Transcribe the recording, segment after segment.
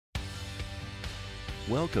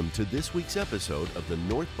Welcome to this week's episode of the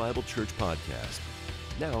North Bible Church Podcast.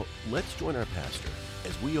 Now, let's join our pastor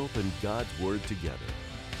as we open God's Word together.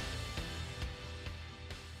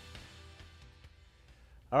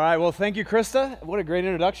 All right, well, thank you, Krista. What a great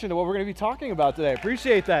introduction to what we're going to be talking about today.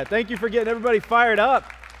 Appreciate that. Thank you for getting everybody fired up.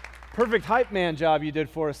 Perfect hype man job you did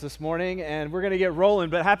for us this morning, and we're going to get rolling.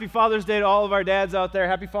 But happy Father's Day to all of our dads out there.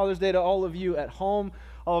 Happy Father's Day to all of you at home,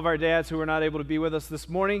 all of our dads who are not able to be with us this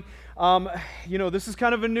morning. This is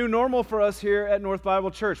kind of a new normal for us here at North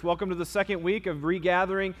Bible Church. Welcome to the second week of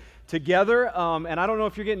regathering together. And I don't know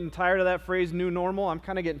if you're getting tired of that phrase, new normal. I'm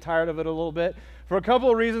kind of getting tired of it a little bit. For a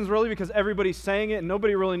couple of reasons, really, because everybody's saying it and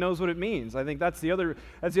nobody really knows what it means. I think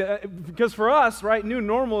because for us, right, new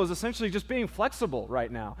normal is essentially just being flexible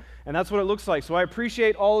right now. And that's what it looks like. So I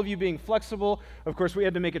appreciate all of you being flexible. Of course, we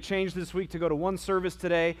had to make a change this week to go to one service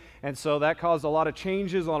today. And so that caused a lot of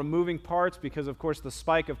changes, a lot of moving parts because, of course, the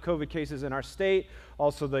spike of COVID cases in our state,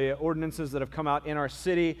 also the ordinances that have come out in our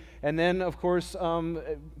city, and then, of course,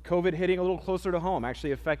 COVID hitting a little closer to home,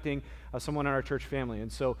 actually affecting someone in our church family.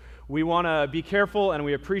 And so we want to be careful, and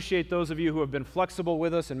we appreciate those of you who have been flexible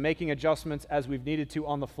with us and making adjustments as we've needed to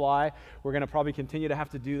on the fly. We're going to probably continue to have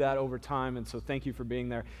to do that over time, and so thank you for being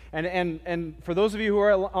there. And for those of you who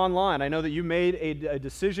are online, I know that you made a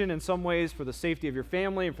decision in some ways for the safety of your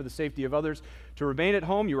family and for the safety of others to remain at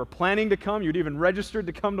home. You were planning to come. You'd even registered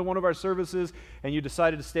to come to one of our services, and you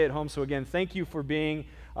decided to stay at home. So again, thank you for being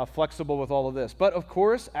flexible with all of this. But of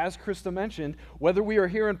course, as Krista mentioned, whether we are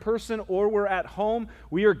here in person or we're at home,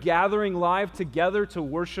 we are gathering live together to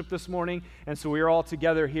worship this morning. And so we are all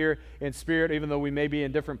together here in spirit, even though we may be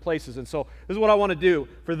in different places. And so this is what I want to do.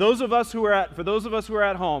 For those of us who are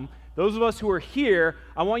at home, those of us who are here,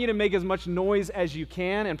 I want you to make as much noise as you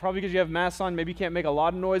can, and probably because you have masks on, maybe you can't make a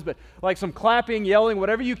lot of noise, but like some clapping, yelling,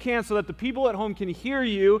 whatever you can so that the people at home can hear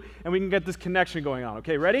you and we can get this connection going on.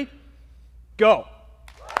 Okay, ready? Go.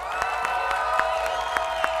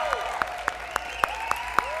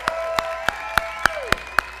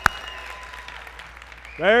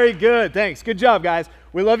 Very good. Thanks. Good job, guys.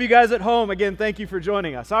 We love you guys at home. Again, thank you for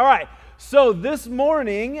joining us. All right. So this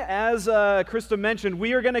morning, as Krista mentioned,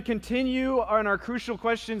 we are going to continue on our Crucial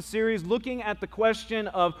Questions series looking at the question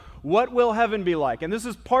of what will heaven be like? And this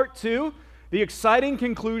is part 2, the exciting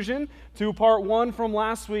conclusion to part 1 from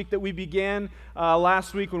last week that we began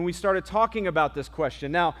last week when we started talking about this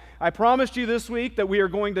question. Now, I promised you this week that we are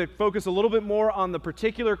going to focus a little bit more on the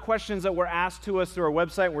particular questions that were asked to us through our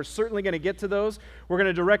website. We're certainly going to get to those. We're going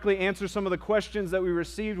to directly answer some of the questions that we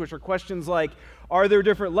received, which are questions like, are there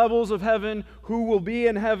different levels of heaven? Who will be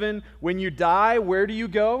in heaven? When you die, where do you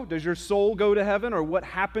go? Does your soul go to heaven? Or what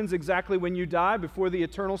happens exactly when you die before the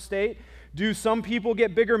eternal state? Do some people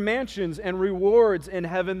get bigger mansions and rewards in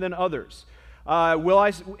heaven than others?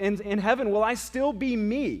 In heaven, will I still be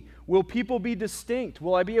me? Will people be distinct?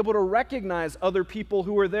 Will I be able to recognize other people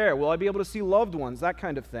who are there? Will I be able to see loved ones? That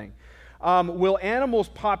kind of thing. Will animals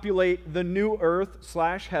populate the new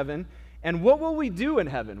earth/heaven? And what will we do in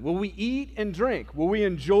heaven? Will we eat and drink? Will we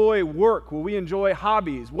enjoy work? Will we enjoy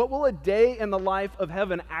hobbies? What will a day in the life of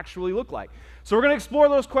heaven actually look like? So we're going to explore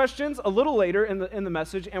those questions a little later in the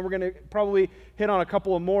message, and we're going to probably hit on a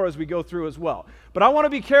couple of more as we go through as well. But I want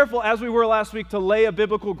to be careful, as we were last week, to lay a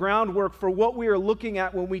biblical groundwork for what we are looking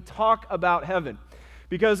at when we talk about heaven.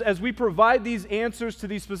 Because as we provide these answers to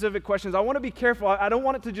these specific questions, I want to be careful. I don't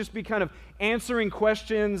want it to just be kind of answering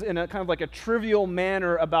questions in a kind of like a trivial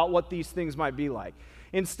manner about what these things might be like.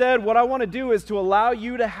 Instead, what I want to do is to allow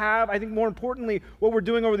you to have, I think more importantly, what we're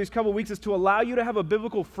doing over these couple of weeks is to allow you to have a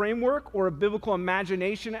biblical framework or a biblical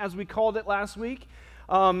imagination, as we called it last week,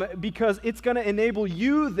 because it's going to enable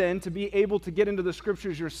you then to be able to get into the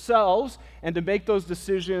scriptures yourselves and to make those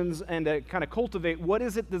decisions and to kind of cultivate what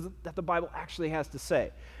is it that the Bible actually has to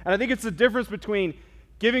say. And I think it's the difference between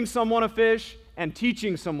giving someone a fish and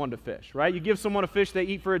teaching someone to fish, right? You give someone a fish, they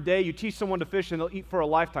eat for a day. You teach someone to fish, and they'll eat for a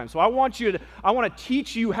lifetime. So I want to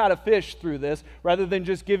teach you how to fish through this rather than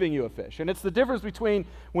just giving you a fish. And it's the difference between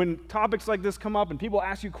when topics like this come up and people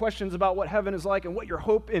ask you questions about what heaven is like and what your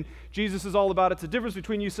hope in Jesus is all about. It's the difference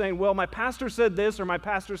between you saying, well, my pastor said this or my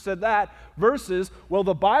pastor said that versus, well,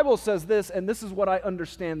 the Bible says this and this is what I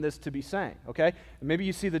understand this to be saying, okay? And maybe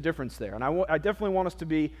you see the difference there. And I definitely want us to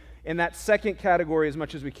be in that second category as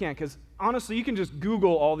much as we can, because honestly, you can just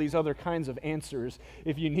Google all these other kinds of answers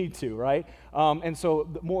if you need to, right? And so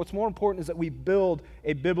what's more important is that we build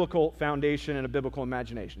a biblical foundation and a biblical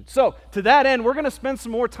imagination. So to that end, we're going to spend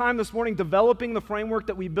some more time this morning developing the framework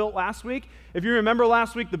that we built last week. If you remember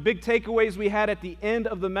last week, the big takeaways we had at the end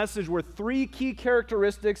of the message were 3 key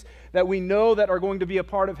characteristics that we know that are going to be a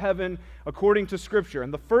part of heaven according to Scripture.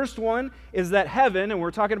 And the first one is that heaven, and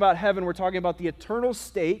we're talking about heaven, we're talking about the eternal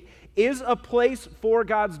state, is a place for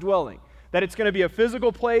God's dwelling. That it's going to be a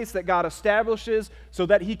physical place that God establishes so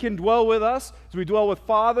that he can dwell with us, as we dwell with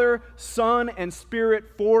Father, Son, and Spirit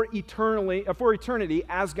for eternity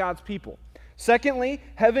as God's people. Secondly,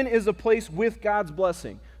 heaven is a place with God's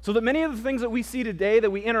blessing. So that many of the things that we see today that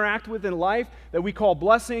we interact with in life, that we call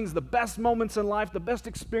blessings, the best moments in life, the best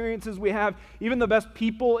experiences we have, even the best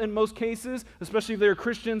people in most cases, especially if they're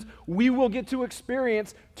Christians, we will get to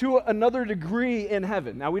experience to another degree in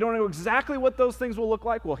heaven. Now, we don't know exactly what those things will look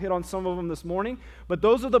like. We'll hit on some of them this morning. But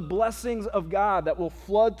those are the blessings of God that will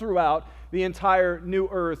flood throughout the entire new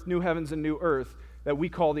earth, new heavens and new earth, that we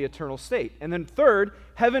call the eternal state. And then third,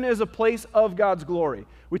 heaven is a place of God's glory.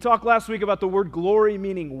 We talked last week about the word glory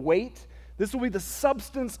meaning weight. This will be the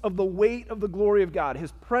substance of the weight of the glory of God,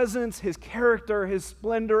 his presence, his character, his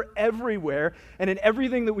splendor everywhere, and in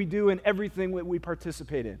everything that we do and everything that we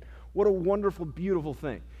participate in. What a wonderful, beautiful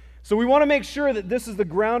thing. So we want to make sure that this is the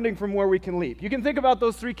grounding from where we can leap. You can think about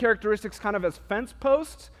those 3 characteristics kind of as fence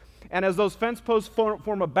posts. And as those fence posts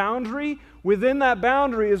form a boundary, within that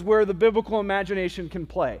boundary is where the biblical imagination can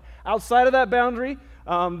play. Outside of that boundary,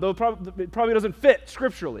 it probably doesn't fit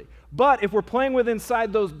scripturally. But if we're playing with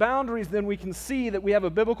inside those boundaries, then we can see that we have a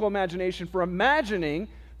biblical imagination for imagining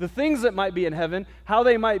the things that might be in heaven, how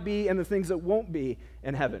they might be, and the things that won't be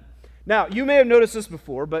in heaven. Now, you may have noticed this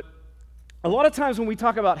before, but a lot of times when we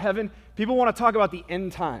talk about heaven, people want to talk about the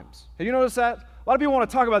end times. Have you noticed that? A lot of people want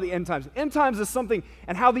to talk about the end times. End times is something,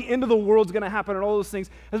 and how the end of the world's going to happen and all those things,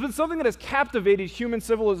 has been something that has captivated human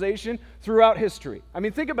civilization throughout history. I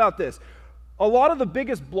mean, think about this. A lot of the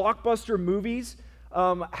biggest blockbuster movies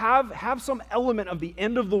have some element of the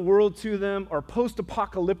end of the world to them, or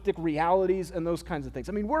post-apocalyptic realities and those kinds of things.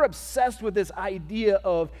 I mean, we're obsessed with this idea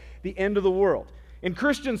of the end of the world. In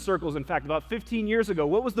Christian circles, in fact, about 15 years ago,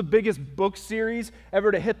 what was the biggest book series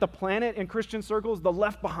ever to hit the planet in Christian circles? The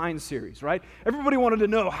Left Behind series, right? Everybody wanted to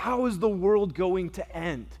know, how is the world going to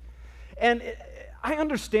end? And I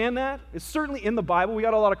understand that. It's certainly in the Bible. We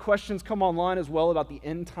got a lot of questions come online as well about the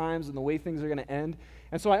end times and the way things are going to end.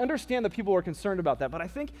 And so I understand that people are concerned about that. But I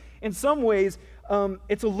think in some ways,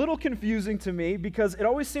 it's a little confusing to me, because it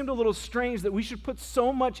always seemed a little strange that we should put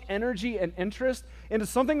so much energy and interest into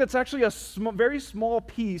something that's actually a very small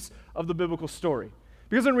piece of the biblical story.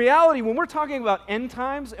 Because in reality, when we're talking about end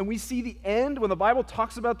times and we see the end, when the Bible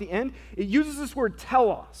talks about the end, it uses this word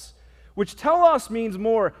telos, which telos means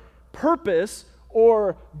more purpose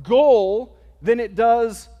or goal than it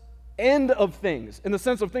does end of things, in the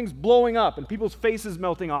sense of things blowing up and people's faces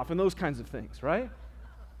melting off and those kinds of things, right?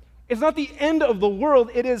 It's not the end of the world.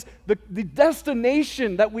 It is the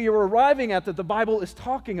destination that we are arriving at that the Bible is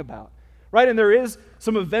talking about, right? And there is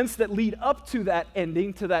some events that lead up to that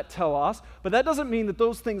ending, to that telos, but that doesn't mean that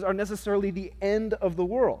those things are necessarily the end of the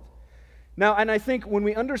world. Now, and I think when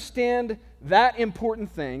we understand that important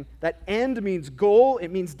thing, that end means goal, it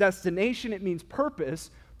means destination, it means purpose,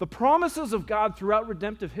 the promises of God throughout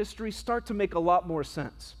redemptive history start to make a lot more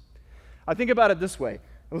sense. I think about it this way.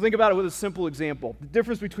 We'll think about it with a simple example. The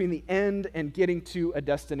difference between the end and getting to a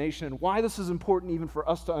destination, and why this is important even for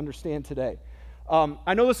us to understand today.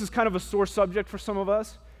 I know this is kind of a sore subject for some of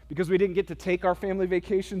us, because we didn't get to take our family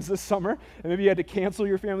vacations this summer, and maybe you had to cancel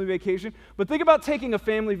your family vacation. But think about taking a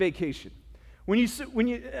family vacation. A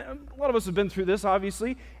lot of us have been through this,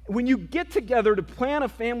 obviously. When you get together to plan a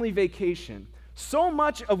family vacation, so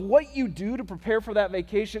much of what you do to prepare for that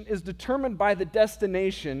vacation is determined by the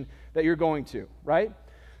destination that you're going to, right?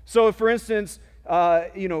 So if, for instance,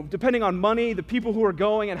 depending on money, the people who are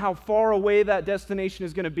going, and how far away that destination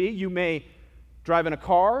is going to be, you may drive in a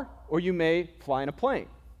car or you may fly in a plane.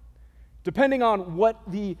 Depending on what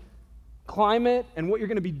the climate and what you're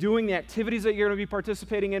going to be doing, the activities that you're going to be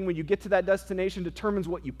participating in when you get to that destination determines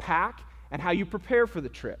what you pack and how you prepare for the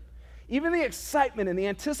trip. Even the excitement and the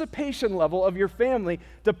anticipation level of your family,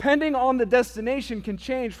 depending on the destination, can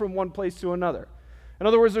change from one place to another. In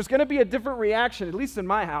other words, there's going to be a different reaction, at least in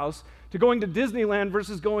my house, to going to Disneyland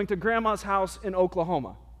versus going to Grandma's house in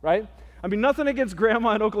Oklahoma, right? I mean, nothing against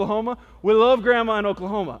Grandma in Oklahoma. We love Grandma in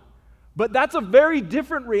Oklahoma. But that's a very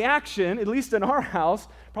different reaction, at least in our house,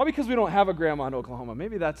 probably because we don't have a grandma in Oklahoma.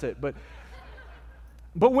 Maybe that's it. But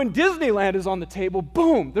But when Disneyland is on the table,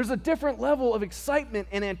 boom, there's a different level of excitement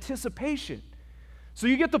and anticipation. So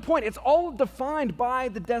you get the point. It's all defined by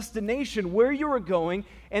the destination, where you are going,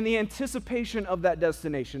 and the anticipation of that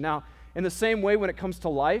destination. Now, in the same way, when it comes to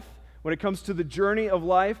life, when it comes to the journey of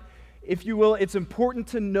life, if you will, it's important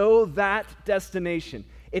to know that destination.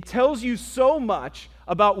 It tells you so much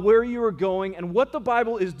about where you are going and what the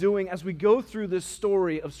Bible is doing as we go through this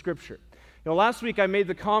story of Scripture. Last week I made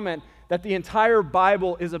the comment that the entire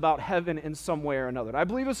Bible is about heaven in some way or another. And I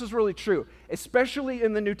believe this is really true, especially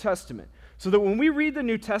in the New Testament. So that when we read the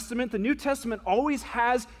New Testament always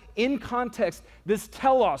has in context this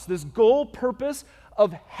telos, this goal, purpose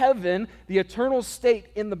of heaven, the eternal state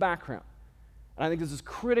in the background. And I think this is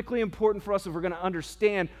critically important for us if we're going to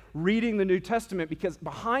understand reading the New Testament, because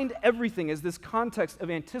behind everything is this context of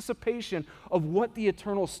anticipation of what the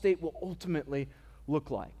eternal state will ultimately look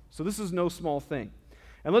like. So this is no small thing.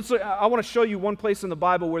 And I want to show you one place in the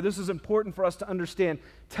Bible where this is important for us to understand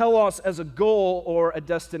telos as a goal or a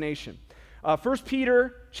destination. 1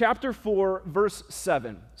 Peter chapter 4, verse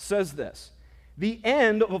 7 says this: "The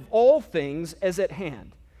end of all things is at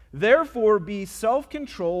hand. Therefore be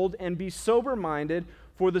self-controlled and be sober-minded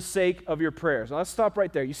for the sake of your prayers." Now let's stop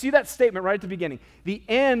right there. You see that statement right at the beginning. The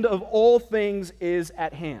end of all things is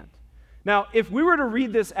at hand. Now, if we were to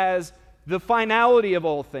read this as the finality of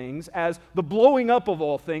all things, as the blowing up of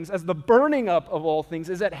all things, as the burning up of all things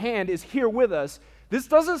is at hand, is here with us, this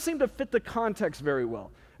doesn't seem to fit the context very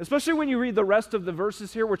well. Especially when you read the rest of the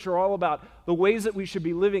verses here, which are all about the ways that we should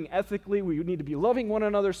be living ethically. We need to be loving one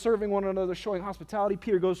another, serving one another, showing hospitality.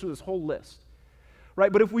 Peter goes through this whole list,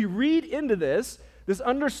 right? But if we read into this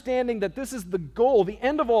understanding that this is the goal, the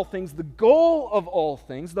end of all things, the goal of all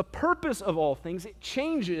things, the purpose of all things, it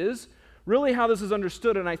changes really how this is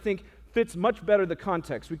understood, and I think fits much better the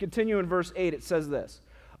context. We continue in verse 8. It says this: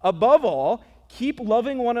 "Above all, keep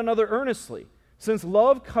loving one another earnestly, since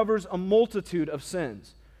love covers a multitude of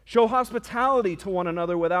sins. Show hospitality to one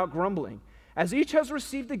another without grumbling. As each has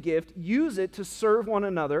received a gift, use it to serve one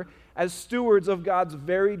another as stewards of God's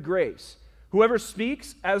varied grace. Whoever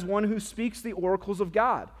speaks, as one who speaks the oracles of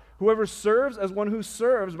God. Whoever serves, as one who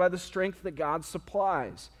serves by the strength that God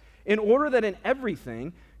supplies. In order that in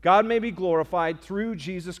everything God may be glorified through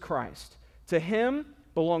Jesus Christ. To him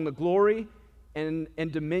belong the glory and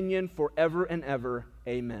dominion forever and ever.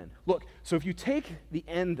 Amen." Look, so if you take the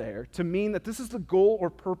end there to mean that this is the goal or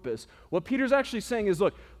purpose, what Peter's actually saying is,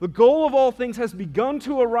 look, the goal of all things has begun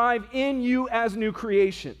to arrive in you as new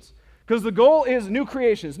creations. Because the goal is new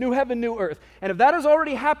creations, new heaven, new earth. And if that is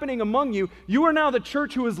already happening among you, you are now the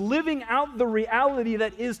church who is living out the reality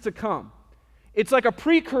that is to come. It's like a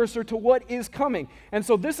precursor to what is coming. And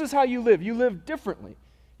so this is how you live. You live differently.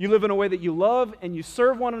 You live in a way that you love and you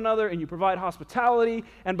serve one another and you provide hospitality.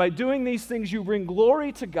 And by doing these things, you bring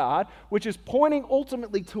glory to God, which is pointing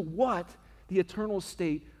ultimately to what the eternal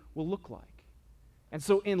state will look like. And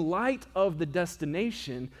so in light of the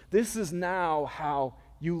destination, this is now how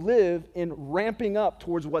you live in ramping up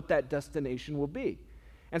towards what that destination will be.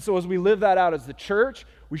 And so as we live that out as the church,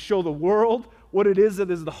 we show the world what it is that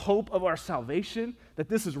is the hope of our salvation, that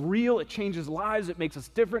this is real, it changes lives, it makes us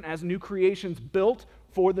different as new creations built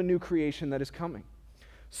for the new creation that is coming.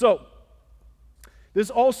 So, this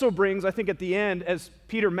also brings, I think at the end, as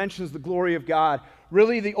Peter mentions the glory of God,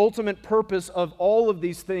 really the ultimate purpose of all of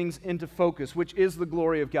these things into focus, which is the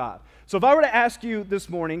glory of God. So if I were to ask you this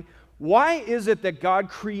morning, why is it that God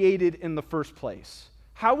created in the first place?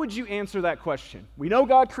 How would you answer that question? We know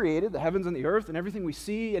God created the heavens and the earth and everything we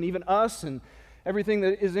see and even us and everything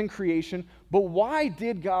that is in creation, but why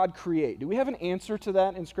did God create? Do we have an answer to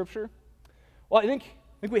that in Scripture? Well, I think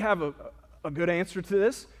we have a good answer to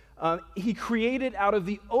this. He created out of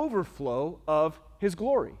the overflow of his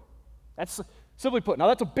glory. That's simply put. Now,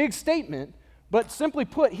 that's a big statement, but simply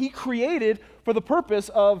put, he created for the purpose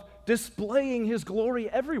of displaying his glory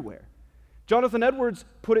everywhere. Jonathan Edwards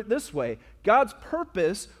put it this way: God's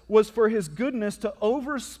purpose was for his goodness to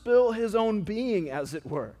overspill his own being, as it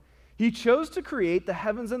were. He chose to create the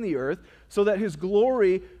heavens and the earth so that his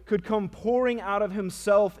glory could come pouring out of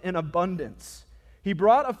himself in abundance. He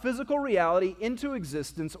brought a physical reality into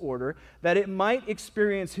existence order that it might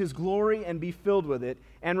experience his glory and be filled with it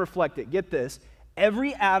and reflect it. Get this: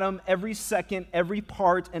 every atom, every second, every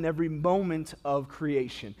part, and every moment of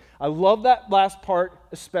creation. I love that last part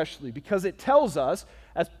especially because it tells us,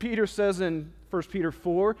 as Peter says in 1 Peter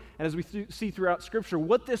 4, and as we see throughout Scripture,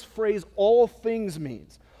 what this phrase all things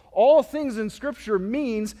means. All things in Scripture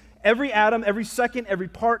means every atom, every second, every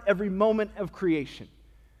part, every moment of creation.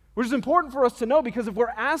 Which is important for us to know, because if we're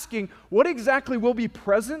asking what exactly will be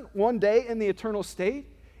present one day in the eternal state,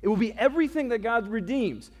 It will be everything that God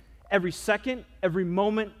redeems, every second, every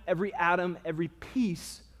moment, every atom, every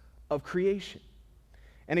piece of creation.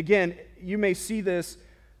 And again, you may see this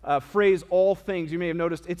phrase, all things. You may have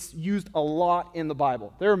noticed it's used a lot in the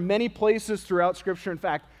Bible. There are many places throughout Scripture. In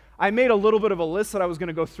fact, I made a little bit of a list that I was going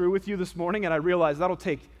to go through with you this morning, and I realized that'll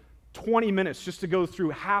take 20 minutes just to go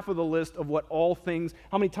through half of the list of what all things,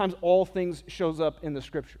 how many times all things shows up in the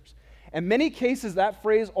Scriptures. In many cases, that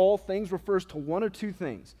phrase, all things, refers to one of two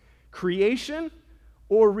things: creation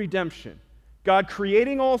or redemption. God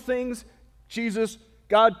creating all things,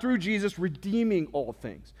 God through Jesus redeeming all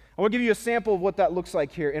things. I want to give you a sample of what that looks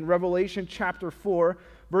like here in Revelation chapter 4,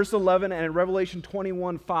 verse 11, and in Revelation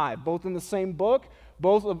 21:5, both in the same book,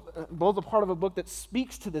 both a part of a book that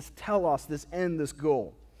speaks to this telos, this end, this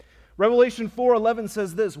goal. Revelation 4:11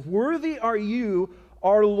 says this: "Worthy are you,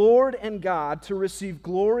 our Lord and God, to receive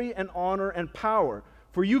glory and honor and power,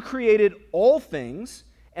 for you created all things,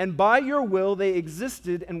 and by your will they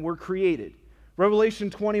existed and were created." Revelation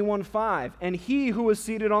 21:5, "And he who was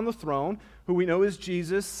seated on the throne, who we know is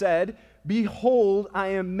Jesus, said, 'Behold, I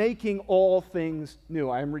am making all things new.'"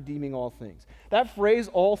 I am redeeming all things. That phrase,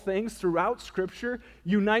 all things, throughout Scripture,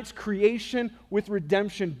 unites creation with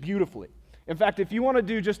redemption beautifully. In fact, if you want to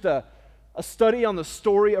do just a study on the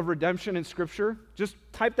story of redemption in Scripture, just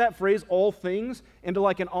type that phrase, all things, into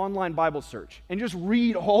like an online Bible search and just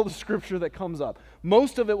read all the Scripture that comes up.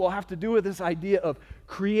 Most of it will have to do with this idea of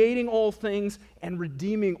creating all things and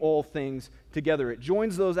redeeming all things together. It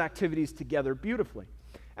joins those activities together beautifully.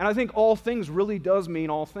 And I think all things really does mean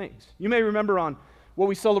all things. You may remember on what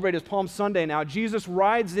we celebrate as Palm Sunday now, Jesus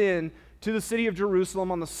rides in to the city of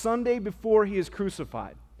Jerusalem on the Sunday before he is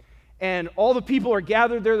crucified. And all the people are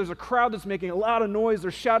gathered there. There's a crowd that's making a lot of noise. They're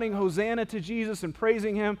shouting Hosanna to Jesus and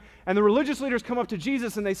praising him. And the religious leaders come up to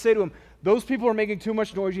Jesus and they say to him, "Those people are making too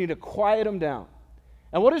much noise. You need to quiet them down."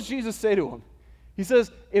 And what does Jesus say to him? He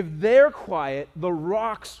says, "If they're quiet, the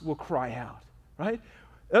rocks will cry out," right?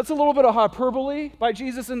 That's a little bit of hyperbole by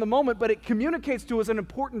Jesus in the moment, but it communicates to us an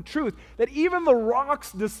important truth, that even the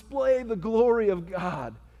rocks display the glory of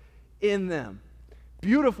God in them.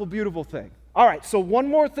 Beautiful, beautiful thing. All right, so one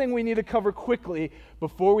more thing we need to cover quickly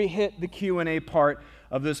before we hit the Q&A part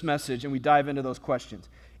of this message and we dive into those questions.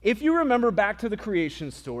 If you remember back to the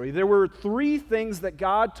creation story, there were three things that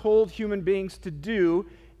God told human beings to do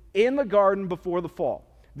in the garden before the fall.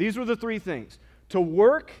 These were the three things: to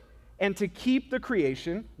work and to keep the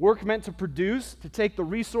creation. Work meant to produce, to take the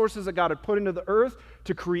resources that God had put into the earth,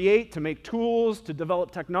 to create, to make tools, to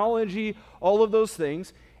develop technology, all of those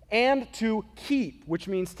things. And to keep, which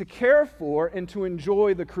means to care for and to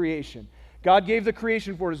enjoy the creation. God gave the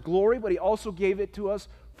creation for his glory, but he also gave it to us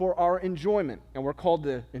for our enjoyment. And we're called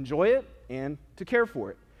to enjoy it and to care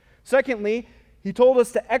for it. Secondly, he told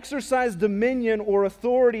us to exercise dominion or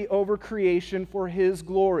authority over creation for his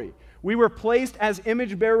glory. We were placed as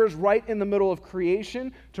image bearers right in the middle of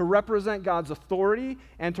creation to represent God's authority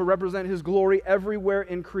and to represent his glory everywhere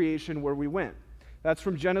in creation where we went. That's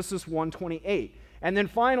from Genesis 1:28. And then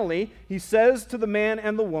finally, he says to the man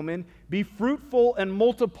and the woman, "Be fruitful and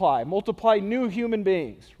multiply." Multiply new human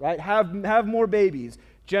beings, right? Have more babies.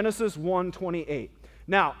 Genesis 1:28.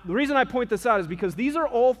 Now, the reason I point this out is because these are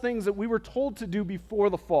all things that we were told to do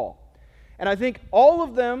before the fall. And I think all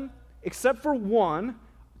of them, except for one,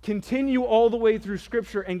 continue all the way through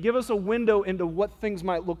Scripture and give us a window into what things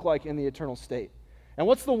might look like in the eternal state. And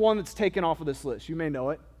what's the one that's taken off of this list? You may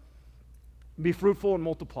know it. Be fruitful and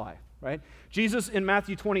multiply. Right? Jesus in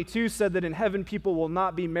Matthew 22 said that in heaven people will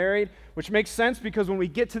not be married, which makes sense because when we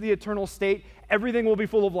get to the eternal state, everything will be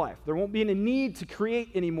full of life. There won't be any need to create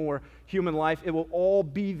any more human life. It will all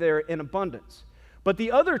be there in abundance. But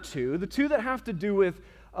the other two, the two that have to do with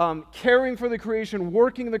caring for the creation,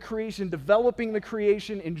 working the creation, developing the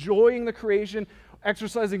creation, enjoying the creation,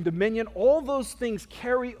 exercising dominion, all those things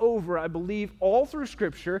carry over, I believe, all through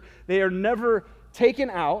Scripture. They are never taken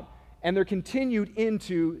out, and they're continued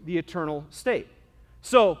into the eternal state.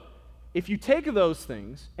 So, if you take those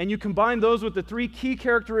things and you combine those with the three key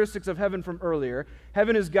characteristics of heaven from earlier,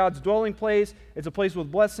 heaven is God's dwelling place, it's a place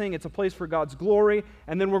with blessing, it's a place for God's glory,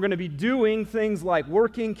 and then we're going to be doing things like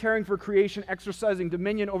working, caring for creation, exercising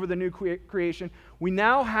dominion over the new creation. We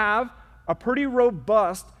now have a pretty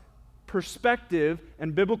robust perspective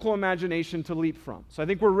and biblical imagination to leap from. So I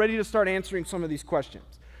think we're ready to start answering some of these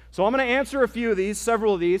questions. So I'm going to answer a few of these,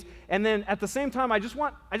 several of these, and then at the same time, I just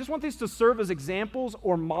want these to serve as examples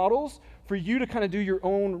or models for you to kind of do your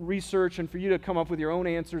own research and for you to come up with your own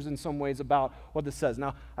answers in some ways about what this says.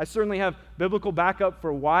 Now, I certainly have biblical backup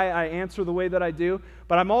for why I answer the way that I do,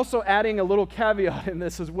 but I'm also adding a little caveat in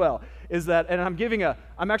this as well, is that, and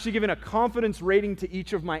I'm actually giving a confidence rating to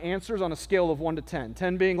each of my answers on a scale of 1 to 10.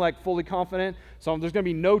 10 being like fully confident, so there's going to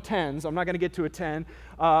be no 10s. I'm not going to get to a 10.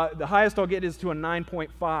 The highest I'll get is to a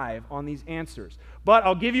 9.5 on these answers. But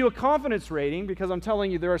I'll give you a confidence rating because I'm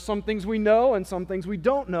telling you there are some things we know and some things we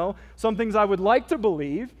don't know, some things I would like to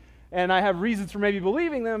believe, and I have reasons for maybe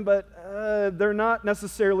believing them, but they're not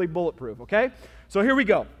necessarily bulletproof, okay? So here we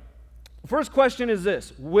go. First question is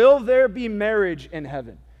this: will there be marriage in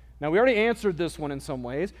heaven? Now, we already answered this one in some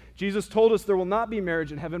ways. Jesus told us there will not be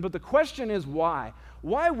marriage in heaven, but the question is why?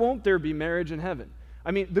 Why won't there be marriage in heaven?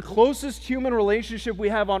 I mean, the closest human relationship we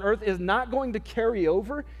have on earth is not going to carry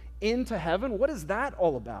over into heaven. What is that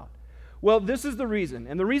all about? Well, this is the reason,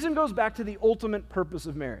 and the reason goes back to the ultimate purpose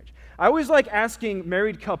of marriage. I always like asking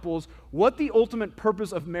married couples what the ultimate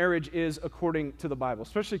purpose of marriage is according to the Bible,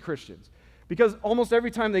 especially Christians, because almost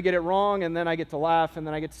every time they get it wrong, and then I get to laugh, and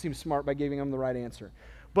then I get to seem smart by giving them the right answer.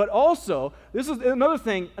 But also, this is another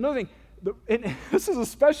thing, and this is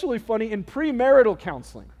especially funny in premarital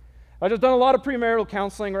counseling. I've just done a lot of premarital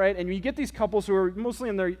counseling, right? And you get these couples who are mostly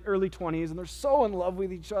in their early 20s, and they're so in love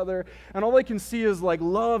with each other, and all they can see is like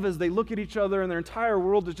love as they look at each other, and their entire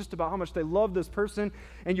world is just about how much they love this person.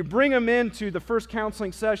 And you bring them into the first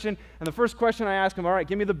counseling session, and the first question I ask them, all right,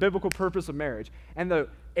 give me the biblical purpose of marriage. And the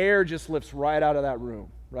air just lifts right out of that room,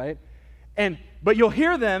 right? But you'll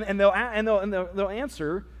hear them, and they'll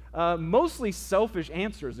answer mostly selfish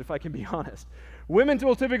answers, if I can be honest. Women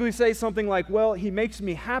will typically say something like, well, he makes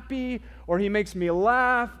me happy, or he makes me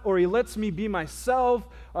laugh, or he lets me be myself,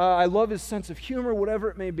 I love his sense of humor, whatever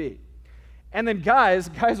it may be. And then guys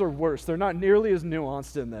are worse. They're not nearly as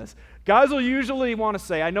nuanced in this. Guys will usually want to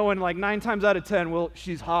say, I know in like 9 times out of 10, well,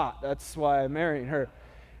 she's hot, that's why I'm marrying her.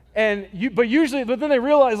 But then they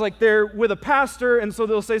realize like they're with a pastor, and so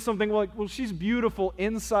they'll say something like, well, she's beautiful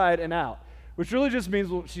inside and out. Which really just means,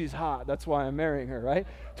 well, she's hot, that's why I'm marrying her, right?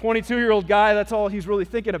 22-year-old guy, that's all he's really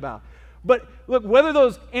thinking about. But look, whether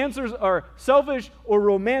those answers are selfish or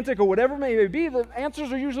romantic or whatever it may be, the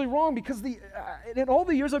answers are usually wrong because in all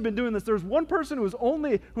the years I've been doing this, there's one person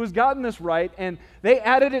who has gotten this right, and they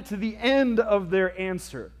added it to the end of their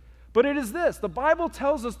answer. But it is this: the Bible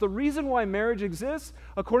tells us the reason why marriage exists,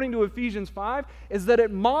 according to Ephesians 5, is that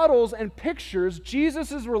it models and pictures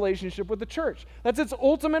Jesus' relationship with the church. That's its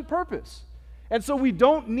ultimate purpose. And so we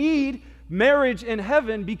don't need marriage in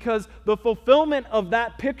heaven because the fulfillment of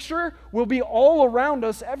that picture will be all around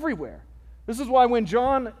us everywhere. This is why when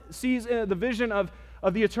John sees the vision of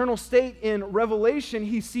the eternal state in Revelation,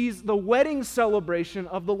 he sees the wedding celebration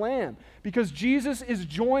of the Lamb, because Jesus is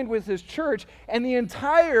joined with his church, and the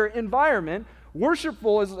entire environment,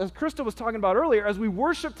 worshipful, as Krista was talking about earlier, as we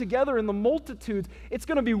worship together in the multitudes, it's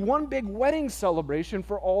going to be one big wedding celebration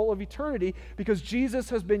for all of eternity because Jesus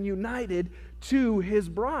has been united to his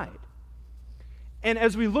bride. And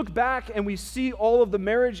as we look back and we see all of the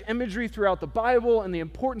marriage imagery throughout the Bible and the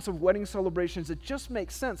importance of wedding celebrations, it just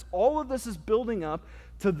makes sense. All of this is building up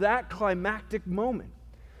to that climactic moment.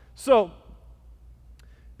 So,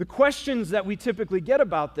 the questions that we typically get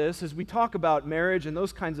about this as we talk about marriage and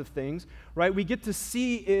those kinds of things, right, we get to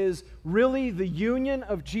see is really the union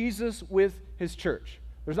of Jesus with his church.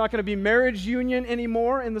 There's not going to be marriage union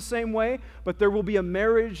anymore in the same way, but there will be a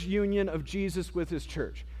marriage union of Jesus with his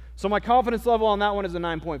church. So my confidence level on that one is a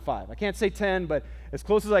 9.5. I can't say 10, but as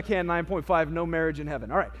close as I can, 9.5, no marriage in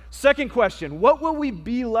heaven. All right, second question: what will we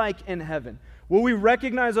be like in heaven? Will we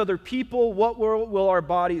recognize other people? What will our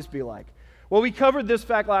bodies be like? Well, we covered this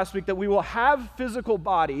fact last week that we will have physical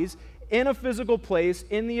bodies in a physical place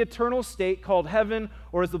in the eternal state called heaven,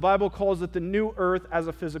 or as the Bible calls it, the new earth as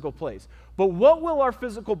a physical place. But what will our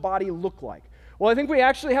physical body look like? Well, I think we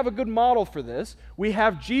actually have a good model for this. We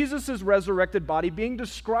have Jesus' resurrected body being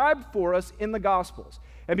described for us in the Gospels.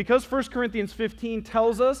 And because 1 Corinthians 15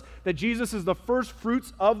 tells us that Jesus is the first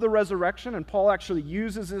fruits of the resurrection, and Paul actually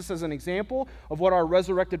uses this as an example of what our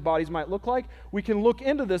resurrected bodies might look like, we can look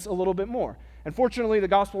into this a little bit more. And fortunately, the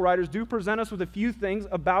gospel writers do present us with a few things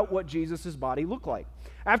about what Jesus' body looked like.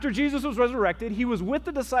 After Jesus was resurrected, he was with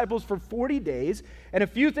the disciples for 40 days, and a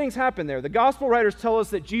few things happened there. The gospel writers tell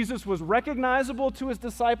us that Jesus was recognizable to his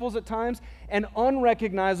disciples at times and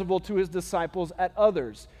unrecognizable to his disciples at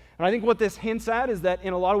others. And I think what this hints at is that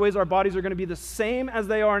in a lot of ways our bodies are going to be the same as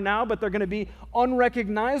they are now, but they're going to be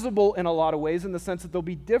unrecognizable in a lot of ways in the sense that they'll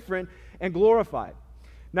be different and glorified.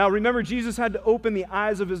 Now, remember, Jesus had to open the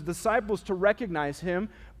eyes of his disciples to recognize him,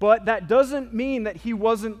 but that doesn't mean that he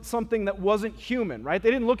wasn't something that wasn't human, right?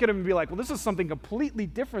 They didn't look at him and be like, well, this is something completely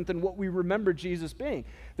different than what we remember Jesus being.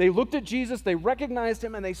 They looked at Jesus, they recognized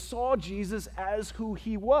him, and they saw Jesus as who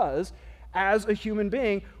he was, as a human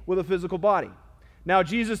being with a physical body. Now,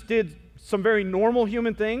 Jesus did some very normal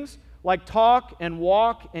human things, like talk and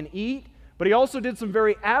walk and eat, but he also did some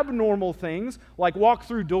very abnormal things, like walk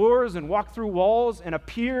through doors and walk through walls and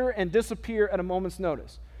appear and disappear at a moment's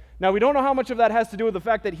notice. Now, we don't know how much of that has to do with the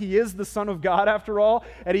fact that he is the Son of God, after all,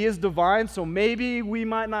 and he is divine, so maybe we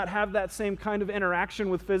might not have that same kind of interaction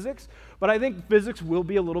with physics, but I think physics will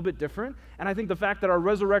be a little bit different, and I think the fact that our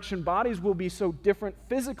resurrection bodies will be so different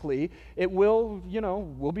physically, it will,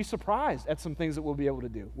 we'll be surprised at some things that we'll be able to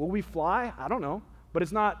do. Will we fly? I don't know. But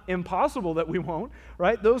it's not impossible that we won't,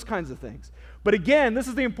 right? Those kinds of things. But again, this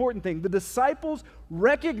is the important thing. The disciples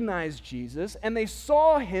recognized Jesus, and they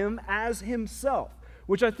saw him as himself,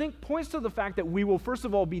 which I think points to the fact that we will, first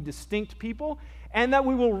of all, be distinct people, and that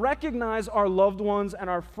we will recognize our loved ones and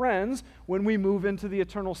our friends when we move into the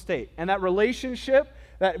eternal state. And that relationship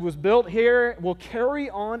that was built here will carry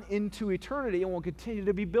on into eternity and will continue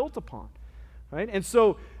to be built upon, right? And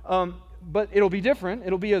so, but it'll be different.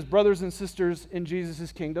 It'll be as brothers and sisters in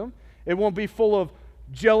Jesus' kingdom. It won't be full of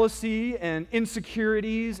jealousy and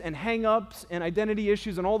insecurities and hang-ups and identity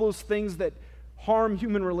issues and all those things that harm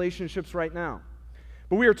human relationships right now.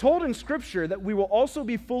 But we are told in Scripture that we will also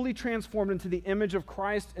be fully transformed into the image of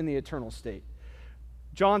Christ in the eternal state.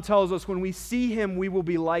 John tells us when we see him, we will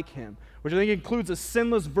be like him, which I think includes a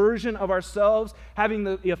sinless version of ourselves, having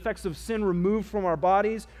the effects of sin removed from our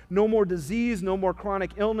bodies, no more disease, no more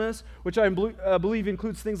chronic illness, which I believe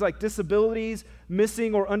includes things like disabilities,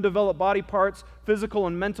 missing or undeveloped body parts, physical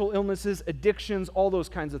and mental illnesses, addictions, all those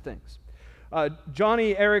kinds of things.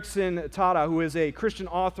 Johnny Erickson Tada, who is a Christian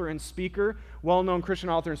author and speaker, well-known Christian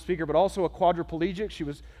author and speaker, but also a quadriplegic.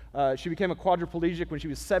 She became a quadriplegic when she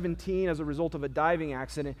was 17 as a result of a diving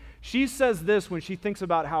accident. She says this when she thinks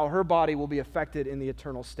about how her body will be affected in the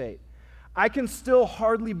eternal state. I can still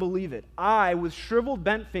hardly believe it. I, with shriveled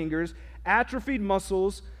bent fingers, atrophied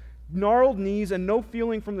muscles, gnarled knees, and no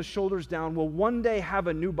feeling from the shoulders down, will one day have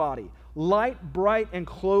a new body, light, bright, and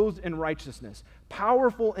clothed in righteousness,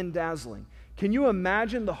 powerful and dazzling. Can you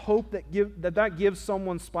imagine the hope that gives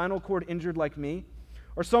someone spinal cord injured like me?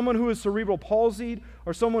 Or someone who is cerebral palsied,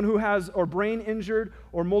 or someone who has or brain injured,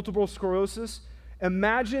 or multiple sclerosis?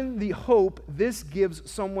 Imagine the hope this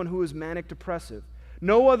gives someone who is manic depressive.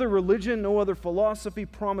 No other religion, no other philosophy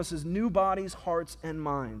promises new bodies, hearts, and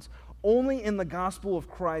minds. Only in the gospel of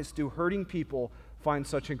Christ do hurting people find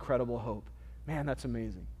such incredible hope. Man, that's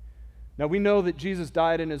amazing. Now, we know that Jesus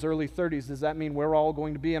died in his early 30s. Does that mean we're all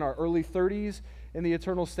going to be in our early 30s in the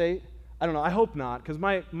eternal state? I don't know. I hope not, because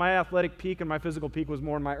my athletic peak and my physical peak was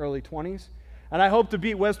more in my early 20s. And I hope to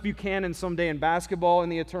beat Wes Buchanan someday in basketball in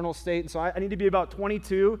the eternal state. And so I need to be about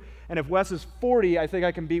 22. And if Wes is 40, I think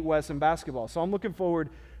I can beat Wes in basketball. So I'm looking forward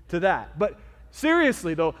to that. But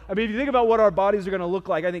seriously, though, I mean, if you think about what our bodies are going to look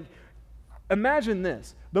like, I think, imagine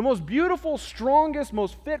this. The most beautiful, strongest,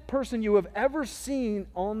 most fit person you have ever seen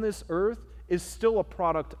on this earth is still a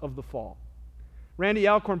product of the fall. Randy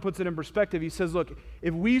Alcorn puts it in perspective. He says, look,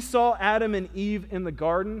 if we saw Adam and Eve in the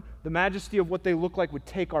garden, the majesty of what they look like would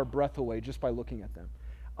take our breath away just by looking at them.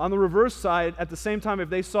 On the reverse side, at the same time, if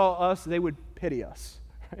they saw us, they would pity us.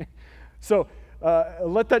 Right? So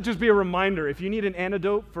let that just be a reminder. If you need an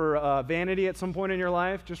antidote for vanity at some point in your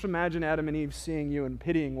life, just imagine Adam and Eve seeing you and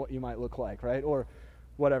pitying what you might look like, right? Or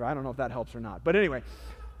whatever. I don't know if that helps or not. But anyway.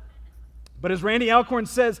 But as Randy Alcorn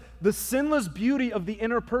says, the sinless beauty of the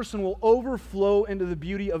inner person will overflow into the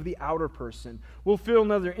beauty of the outer person. We'll feel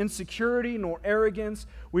neither insecurity nor arrogance.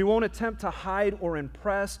 We won't attempt to hide or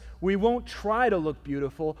impress. We won't try to look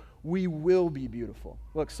beautiful. We will be beautiful.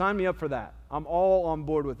 Look, sign me up for that. I'm all on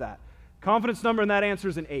board with that. Confidence number in that answer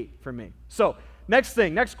is an 8 for me. So, next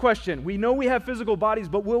question. We know we have physical bodies,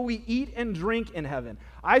 but will we eat and drink in heaven?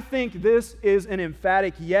 I think this is an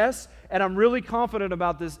emphatic yes, and I'm really confident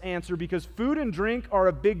about this answer because food and drink are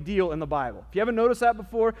a big deal in the Bible. If you haven't noticed that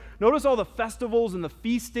before, notice all the festivals and the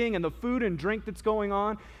feasting and the food and drink that's going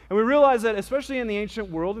on. And we realize that, especially in the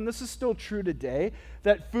ancient world, and this is still true today,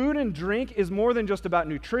 that food and drink is more than just about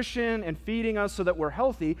nutrition and feeding us so that we're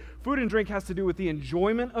healthy. Food and drink has to do with the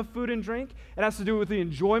enjoyment of food and drink. It has to do with the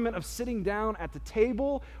enjoyment of sitting down at the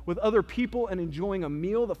table with other people and enjoying a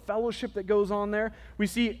meal, the fellowship that goes on there. We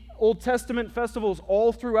see Old Testament festivals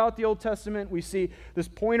all throughout the Old Testament. We see this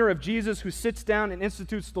pointer of Jesus who sits down and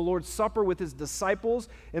institutes the Lord's Supper with his disciples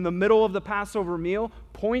in the middle of the Passover meal,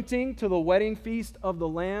 pointing to the wedding feast of the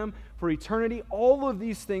Lamb for eternity. All of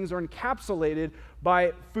these things are encapsulated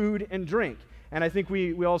by food and drink. And I think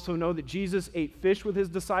we also know that Jesus ate fish with his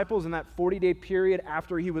disciples in that 40-day period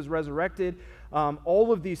after he was resurrected.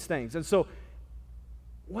 All of these things. And so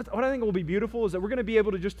what I think will be beautiful is that we're going to be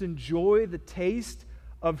able to just enjoy the taste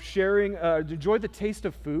of sharing, enjoy the taste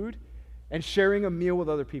of food and sharing a meal with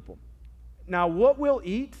other people. Now, what we'll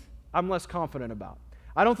eat, I'm less confident about.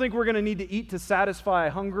 I don't think we're going to need to eat to satisfy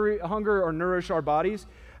hunger or nourish our bodies.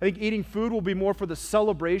 I think eating food will be more for the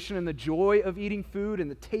celebration and the joy of eating food and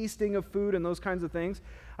the tasting of food and those kinds of things.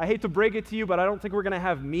 I hate to break it to you, but I don't think we're going to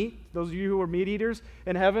have meat. Those of you who are meat eaters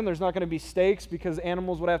in heaven, there's not going to be steaks because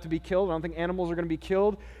animals would have to be killed. I don't think animals are going to be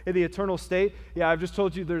killed in the eternal state. Yeah, I've just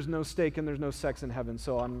told you there's no steak and there's no sex in heaven.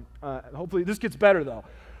 So hopefully this gets better though.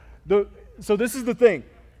 So this is the thing.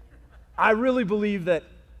 I really believe that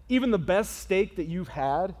even the best steak that you've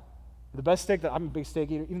had, the best steak that I'm a big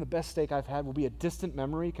steak eater, even the best steak I've had will be a distant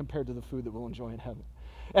memory compared to the food that we'll enjoy in heaven.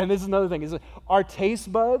 And this is another thing, is that our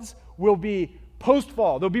taste buds will be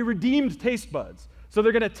post-fall. They'll be redeemed taste buds. So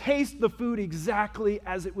they're going to taste the food exactly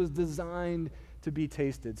as it was designed to be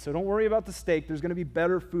tasted. So don't worry about the steak. There's going to be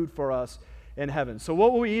better food for us in heaven. So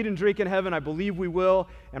what will we eat and drink in heaven? I believe we will,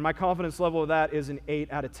 and my confidence level of that is an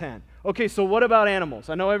 8 out of 10. Okay, so what about animals?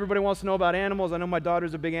 I know everybody wants to know about animals. I know my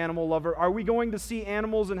daughter's a big animal lover. Are we going to see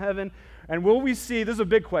animals in heaven? And will we see, this is a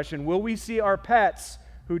big question, will we see our pets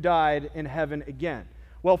who died in heaven again?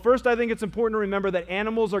 Well, first, I think it's important to remember that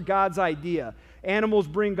animals are God's idea. Animals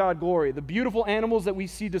bring God glory. The beautiful animals that we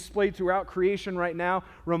see displayed throughout creation right now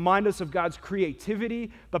remind us of God's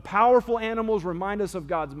creativity. The powerful animals remind us of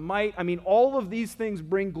God's might. I mean, all of these things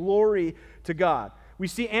bring glory to God. We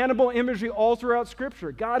see animal imagery all throughout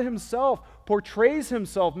Scripture. God himself portrays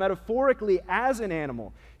himself metaphorically as an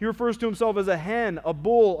animal. He refers to himself as a hen, a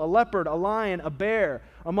bull, a leopard, a lion, a bear,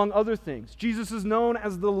 among other things. Jesus is known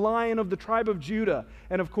as the Lion of the tribe of Judah,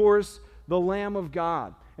 and of course, the Lamb of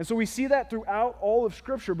God. And so we see that throughout all of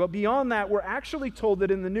Scripture. But beyond that, we're actually told that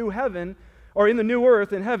in the new heaven, or in the new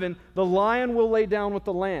earth, in heaven, the lion will lay down with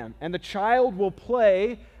the lamb, and the child will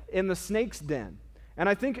play in the snake's den. And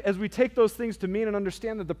I think as we take those things to mean and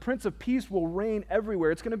understand that the Prince of Peace will reign everywhere,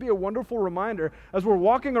 it's going to be a wonderful reminder as we're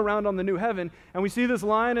walking around on the new heaven and we see this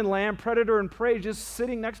lion and lamb, predator and prey just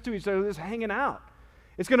sitting next to each other, just hanging out.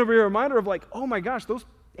 It's going to be a reminder of like, oh my gosh, those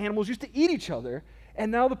animals used to eat each other, and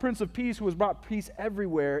now the Prince of Peace, who has brought peace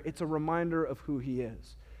everywhere, it's a reminder of who he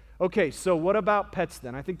is. Okay, so what about pets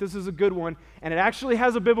then? I think this is a good one, and it actually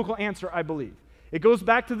has a biblical answer, I believe. It goes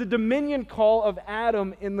back to the dominion call of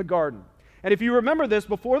Adam in the garden. And if you remember this,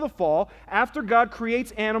 before the fall, after God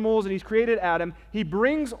creates animals and he's created Adam, he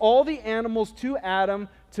brings all the animals to Adam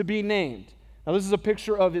to be named. Now, this is a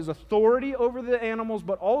picture of his authority over the animals,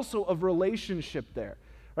 but also of relationship there.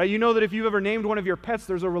 Right? You know that if you've ever named one of your pets,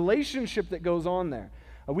 there's a relationship that goes on there.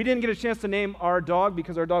 We didn't get a chance to name our dog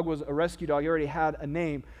because our dog was a rescue dog. He already had a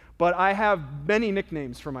name. But I have many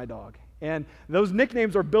nicknames for my dog. And those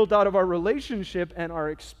nicknames are built out of our relationship and our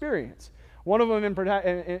experience. One of them,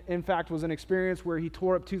 in fact, was an experience where he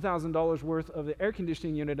tore up $2,000 worth of the air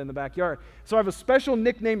conditioning unit in the backyard. So I have a special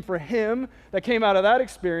nickname for him that came out of that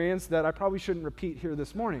experience that I probably shouldn't repeat here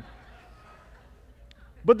this morning.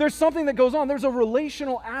 But there's something that goes on. There's a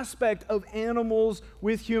relational aspect of animals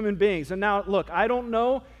with human beings. And now, look, I don't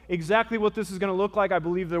know exactly what this is going to look like. I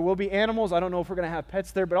believe there will be animals. I don't know if we're going to have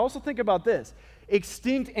pets there. But also think about this.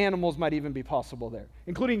 Extinct animals might even be possible there,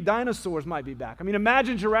 including dinosaurs might be back. I mean,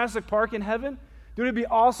 imagine Jurassic Park in heaven. Dude, it'd be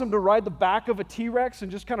awesome to ride the back of a T-Rex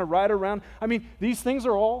and just kind of ride around. I mean, these things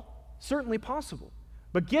are all certainly possible.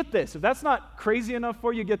 But get this, if that's not crazy enough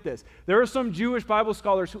for you, get this. There are some Jewish Bible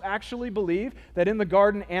scholars who actually believe that in the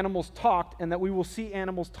garden animals talked and that we will see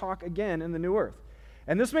animals talk again in the new earth.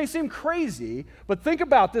 And this may seem crazy, but think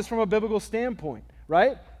about this from a biblical standpoint,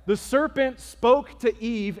 right? The serpent spoke to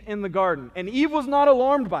Eve in the garden, and Eve was not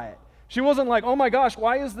alarmed by it. She wasn't like, oh my gosh,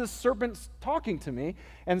 why is this serpent talking to me?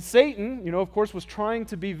 And Satan, of course, was trying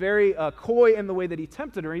to be very coy in the way that he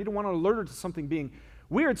tempted her. He didn't want to alert her to something being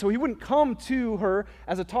weird, so he wouldn't come to her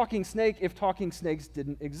as a talking snake if talking snakes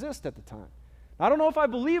didn't exist at the time. I don't know if I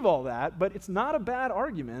believe all that, but it's not a bad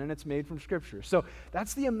argument, and it's made from Scripture. So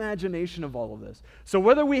that's the imagination of all of this. So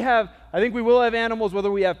whether we have, I think we will have animals,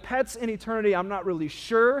 whether we have pets in eternity, I'm not really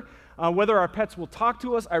sure. Whether our pets will talk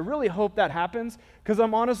to us, I really hope that happens, because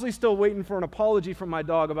I'm honestly still waiting for an apology from my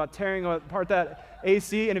dog about tearing apart that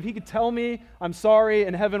AC, and if he could tell me I'm sorry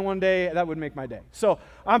in heaven one day, that would make my day. So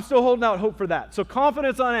I'm still holding out hope for that. So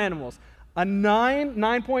confidence on animals. A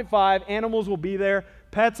 9.5, animals will be there.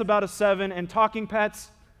 Pets about a 7, and talking pets,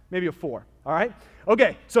 maybe a 4. All right?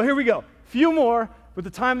 Okay, so here we go. Few more. with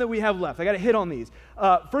the time that we have left, I got to hit on these.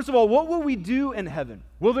 First of all, what will we do in heaven?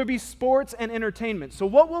 Will there be sports and entertainment? So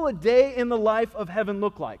what will a day in the life of heaven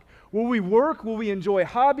look like? Will we work? Will we enjoy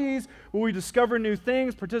hobbies? Will we discover new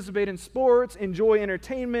things, participate in sports, enjoy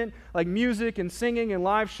entertainment like music and singing and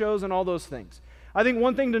live shows and all those things? I think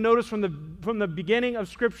one thing to notice from the beginning of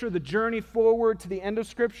Scripture, the journey forward to the end of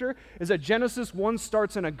Scripture, is that Genesis 1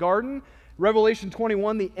 starts in a garden. Revelation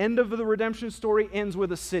 21, the end of the redemption story, ends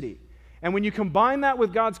with a city. And when you combine that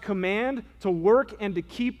with God's command to work and to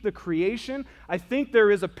keep the creation, I think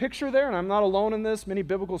there is a picture there, and I'm not alone in this. Many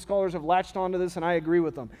biblical scholars have latched onto this, and I agree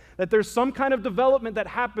with them, that there's some kind of development that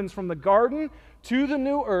happens from the garden to the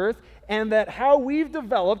new earth, and that how we've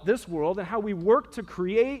developed this world and how we work to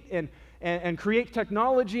create and create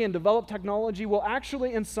technology and develop technology will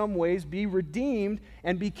actually in some ways be redeemed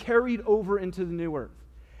and be carried over into the new earth.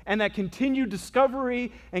 And that continued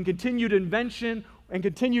discovery and continued invention and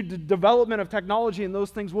continued development of technology and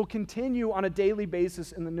those things will continue on a daily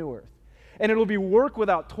basis in the new earth. And it'll be work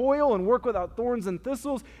without toil and work without thorns and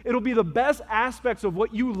thistles. It'll be the best aspects of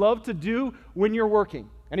what you love to do when you're working.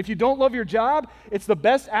 And if you don't love your job, it's the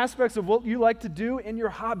best aspects of what you like to do in your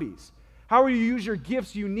hobbies. How will you use your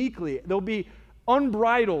gifts uniquely? They'll be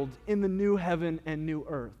unbridled in the new heaven and new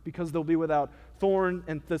earth because they'll be without thorn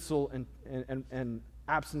and thistle and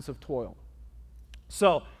absence of toil.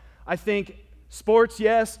 So I think sports,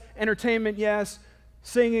 yes. Entertainment, yes.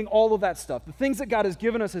 Singing, all of that stuff. The things that God has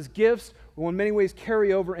given us as gifts will in many ways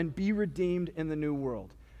carry over and be redeemed in the new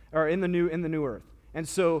world, or in the new earth. And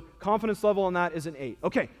so confidence level on that is an 8.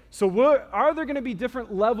 Okay, so are there going to be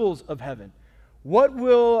different levels of heaven? What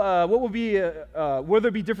will be, will there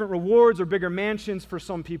be different rewards or bigger mansions for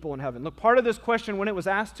some people in heaven? Look, part of this question, when it was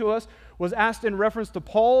asked to us, was asked in reference to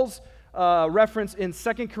Paul's reference in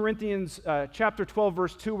 2 Corinthians chapter 12,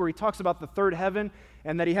 verse 2, where he talks about the third heaven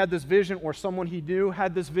and that he had this vision, or someone he knew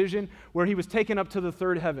had this vision, where he was taken up to the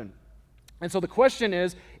third heaven. And so the question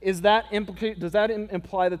is does that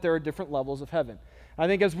imply that there are different levels of heaven? I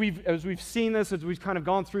think as we've seen this, as we've kind of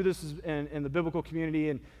gone through this in the biblical community,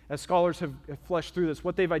 and as scholars have fleshed through this,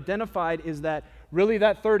 what they've identified is that really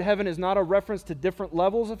that third heaven is not a reference to different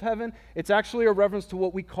levels of heaven. It's actually a reference to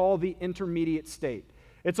what we call the intermediate state.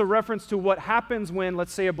 It's a reference to what happens when,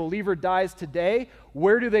 let's say, a believer dies today.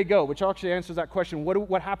 Where do they go? Which actually answers that question.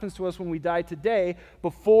 What happens to us when we die today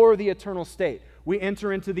before the eternal state? We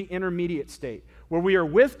enter into the intermediate state, where we are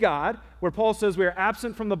with God, where Paul says we are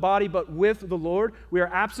absent from the body but with the Lord. We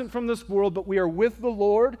are absent from this world, but we are with the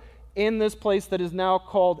Lord in this place that is now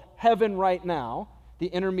called heaven right now, the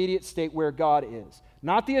intermediate state where God is.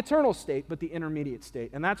 Not the eternal state, but the intermediate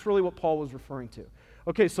state. And that's really what Paul was referring to.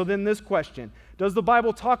 Okay, so then this question. Does the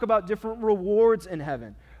Bible talk about different rewards in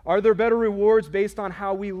heaven? Are there better rewards based on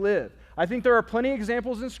how we live? I think there are plenty of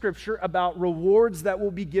examples in Scripture about rewards that will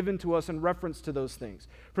be given to us in reference to those things.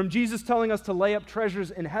 From Jesus telling us to lay up treasures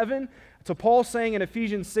in heaven, to Paul saying in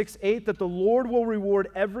Ephesians 6:8 that the Lord will reward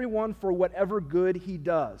everyone for whatever good he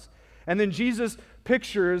does. And then Jesus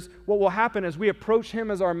pictures what will happen as we approach him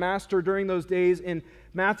as our master during those days in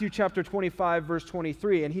Matthew chapter 25, verse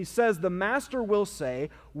 23. And he says, the master will say,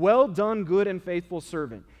 well done, good and faithful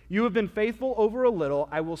servant. You have been faithful over a little,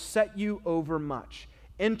 I will set you over much.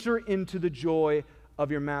 Enter into the joy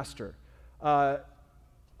of your master. Herman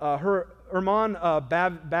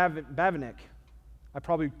Bavinck, I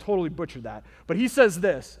probably totally butchered that, but he says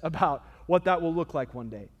this about what that will look like one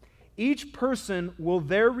day. Each person will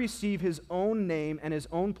there receive his own name and his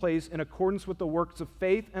own place in accordance with the works of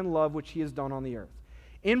faith and love which he has done on the earth.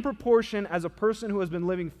 In proportion as a person who has been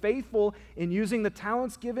living faithful in using the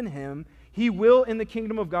talents given him, he will in the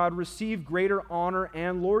kingdom of God receive greater honor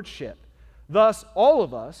and lordship. Thus, all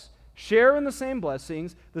of us share in the same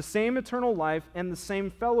blessings, the same eternal life, and the same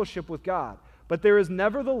fellowship with God. But there is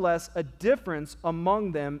nevertheless a difference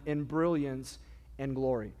among them in brilliance and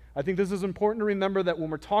glory. I think this is important to remember that when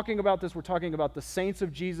we're talking about this, we're talking about the saints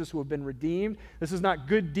of Jesus who have been redeemed. This is not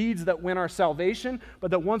good deeds that win our salvation,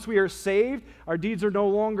 but that once we are saved, our deeds are no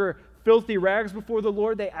longer filthy rags before the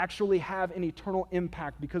Lord. They actually have an eternal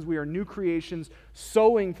impact because we are new creations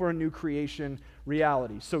sowing for a new creation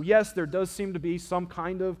reality. So yes, there does seem to be some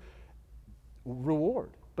kind of reward.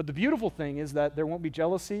 But the beautiful thing is that there won't be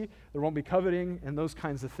jealousy, there won't be coveting, and those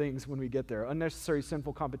kinds of things when we get there. Unnecessary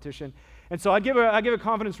sinful competition. And so I give a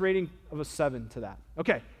confidence rating of a 7 to that.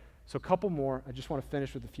 Okay, so a couple more. I just want to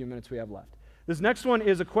finish with the few minutes we have left. This next one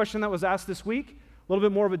is a question that was asked this week. A little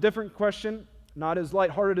bit more of a different question, not as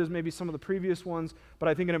lighthearted as maybe some of the previous ones, but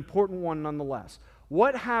I think an important one nonetheless.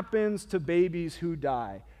 What happens to babies who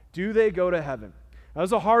die? Do they go to heaven? Now, this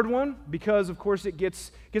is a hard one because, of course, it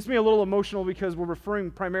gets me a little emotional because we're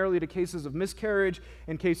referring primarily to cases of miscarriage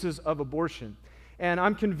and cases of abortion. And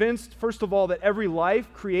I'm convinced, first of all, that every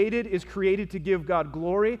life created is created to give God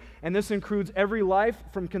glory, and this includes every life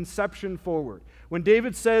from conception forward. When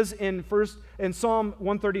David says in Psalm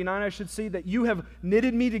 139, I should say, that you have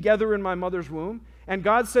knitted me together in my mother's womb, and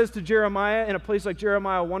God says to Jeremiah in a place like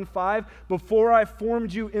Jeremiah 1:5, before I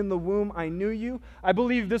formed you in the womb, I knew you. I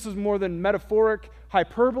believe this is more than metaphoric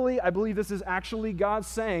hyperbole. I believe this is actually God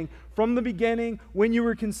saying, from the beginning, when you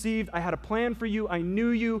were conceived, I had a plan for you. I knew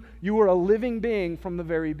you. You were a living being from the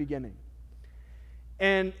very beginning.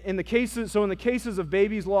 And in the cases of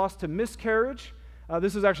babies lost to miscarriage,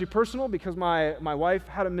 this is actually personal because my wife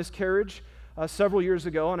had a miscarriage several years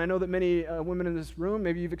ago, and I know that many women in this room,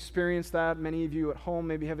 maybe you've experienced that. Many of you at home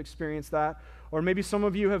maybe have experienced that. Or maybe some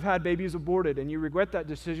of you have had babies aborted, and you regret that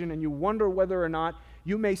decision, and you wonder whether or not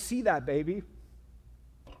you may see that baby,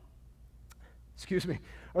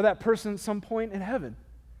 or that person at some point in heaven,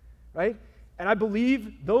 right? And I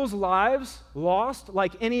believe those lives lost,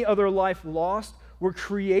 like any other life lost, were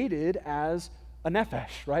created as a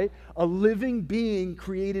nephesh, right? A living being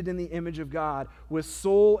created in the image of God with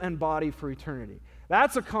soul and body for eternity.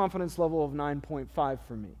 That's a confidence level of 9.5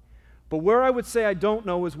 for me. But where I would say I don't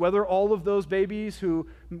know is whether all of those babies who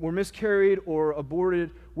were miscarried or aborted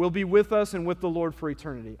will be with us and with the Lord for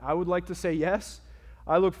eternity. I would like to say yes.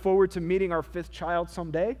 I look forward to meeting our 5th child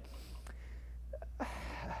someday.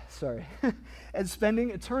 And spending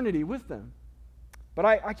eternity with them. But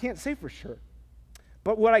I can't say for sure.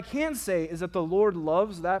 But what I can say is that the Lord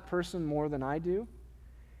loves that person more than I do,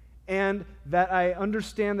 and that I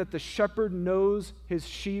understand that the shepherd knows his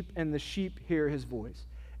sheep and the sheep hear his voice.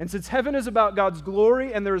 And since heaven is about God's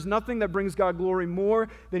glory, and there is nothing that brings God glory more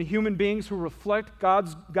than human beings who reflect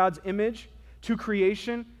God's image to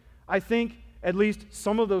creation, I think at least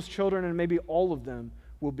some of those children, and maybe all of them,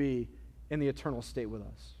 will be in the eternal state with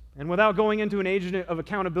us. And without going into an age of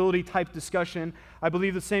accountability type discussion, I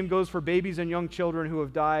believe the same goes for babies and young children who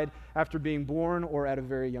have died after being born or at a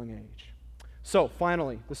very young age. So,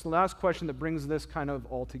 finally, this is the last question that brings this kind of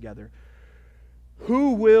all together.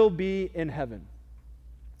 Who will be in heaven?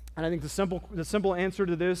 And I think the simple answer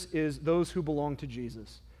to this is those who belong to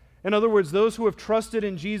Jesus. In other words, those who have trusted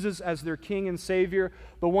in Jesus as their King and Savior,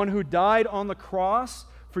 the one who died on the cross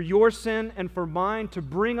for your sin and for mine, to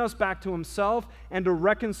bring us back to himself and to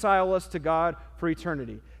reconcile us to God for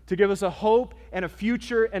eternity, to give us a hope and a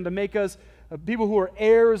future, and to make us people who are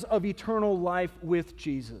heirs of eternal life with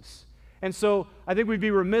Jesus. And so I think we'd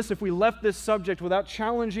be remiss if we left this subject without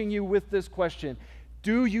challenging you with this question.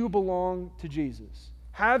 Do you belong to Jesus?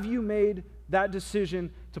 Have you made that decision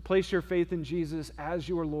to place your faith in Jesus as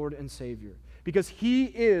your Lord and Savior? Because he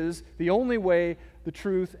is the only way, the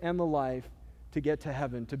truth, and the life to get to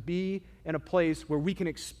heaven, to be in a place where we can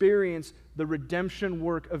experience the redemption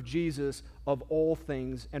work of Jesus of all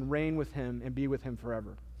things and reign with him and be with him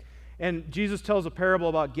forever. And Jesus tells a parable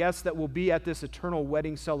about guests that will be at this eternal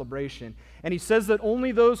wedding celebration. And he says that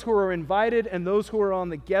only those who are invited and those who are on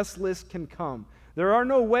the guest list can come. There are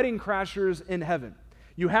no wedding crashers in heaven.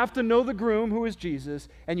 You have to know the groom, who is Jesus,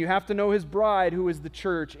 and you have to know his bride, who is the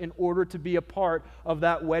church, in order to be a part of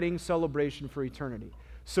that wedding celebration for eternity.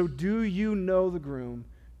 So do you know the groom?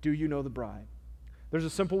 Do you know the bride? There's a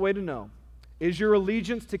simple way to know. Is your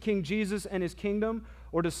allegiance to King Jesus and his kingdom,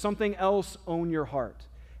 or does something else own your heart?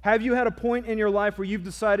 Have you had a point in your life where you've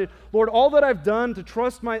decided, Lord, all that I've done to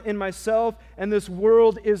trust in myself and this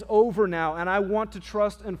world is over now, and I want to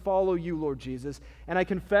trust and follow you, Lord Jesus. And I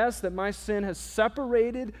confess that my sin has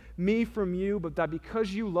separated me from you, but that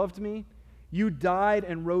because you loved me, you died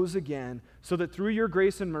and rose again, so that through your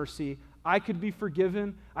grace and mercy, I could be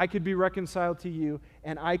forgiven, I could be reconciled to you,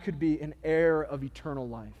 and I could be an heir of eternal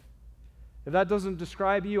life. If that doesn't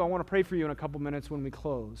describe you, I want to pray for you in a couple minutes when we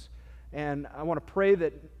close. And I want to pray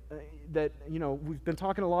that we've been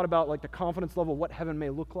talking a lot about like the confidence level, what heaven may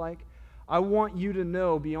look like. I want you to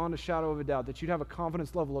know beyond a shadow of a doubt that you'd have a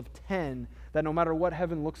confidence level of 10, that no matter what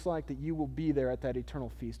heaven looks like, that you will be there at that eternal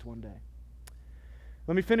feast one day.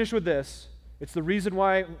 Let me finish with this. It's the reason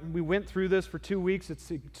why we went through this for 2 weeks. It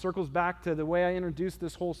circles back to the way I introduced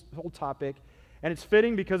this whole topic. And it's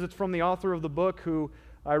fitting because it's from the author of the book who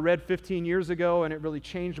I read 15 years ago, and it really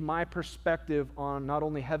changed my perspective on not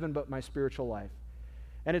only heaven, but my spiritual life.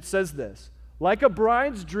 And it says this: like a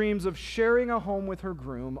bride's dreams of sharing a home with her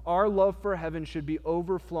groom, our love for heaven should be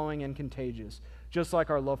overflowing and contagious, just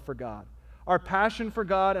like our love for God. Our passion for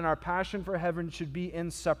God and our passion for heaven should be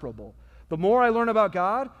inseparable. The more I learn about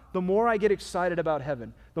God, the more I get excited about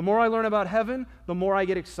heaven. The more I learn about heaven, the more I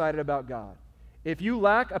get excited about God. If you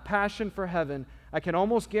lack a passion for heaven, I can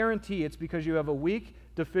almost guarantee it's because you have a weak,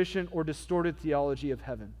 deficient, or distorted theology of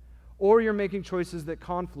heaven, or you're making choices that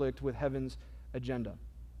conflict with heaven's agenda.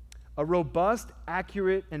 A robust,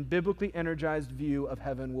 accurate, and biblically energized view of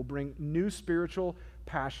heaven will bring new spiritual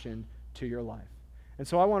passion to your life. And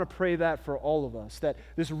so I want to pray that for all of us, that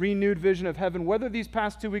this renewed vision of heaven, whether these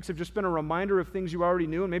past 2 weeks have just been a reminder of things you already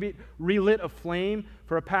knew, and maybe it relit a flame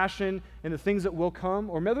for a passion in the things that will come,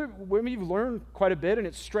 or maybe you've learned quite a bit and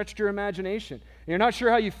it's stretched your imagination. And you're not sure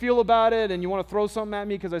how you feel about it, and you want to throw something at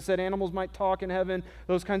me because I said animals might talk in heaven,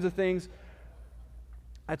 those kinds of things.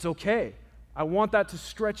 That's okay. I want that to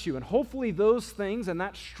stretch you. And hopefully those things and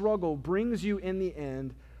that struggle brings you in the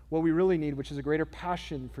end what we really need, which is a greater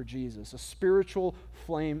passion for Jesus, a spiritual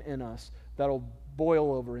flame in us that'll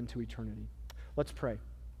boil over into eternity. Let's pray.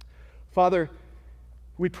 Father,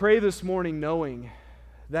 we pray this morning knowing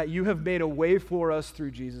that you have made a way for us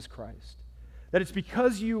through Jesus Christ, that it's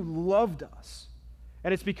because you loved us,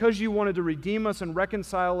 and it's because you wanted to redeem us and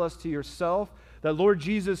reconcile us to yourself, that, Lord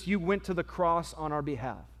Jesus, you went to the cross on our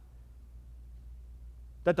behalf.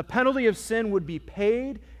 That the penalty of sin would be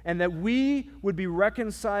paid and that we would be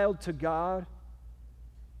reconciled to God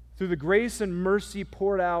through the grace and mercy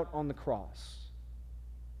poured out on the cross.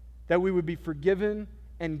 That we would be forgiven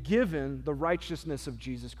and given the righteousness of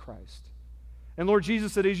Jesus Christ. And Lord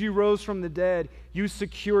Jesus, that as you rose from the dead, you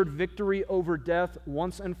secured victory over death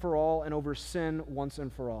once and for all and over sin once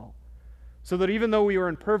and for all. So that even though we are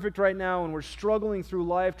imperfect right now and we're struggling through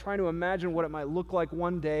life, trying to imagine what it might look like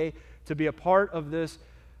one day to be a part of this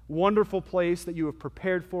wonderful place that you have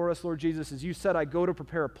prepared for us, Lord Jesus, as you said, I go to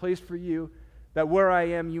prepare a place for you, that where I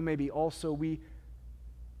am, you may be also. We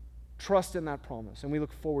trust in that promise, and we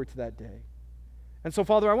look forward to that day. And so,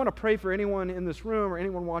 Father, I want to pray for anyone in this room or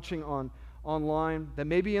anyone watching online that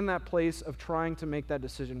may be in that place of trying to make that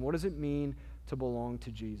decision. What does it mean to belong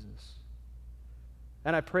to Jesus?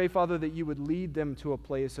 And I pray, Father, that you would lead them to a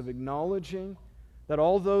place of acknowledging that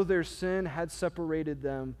although their sin had separated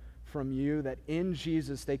them from you, that in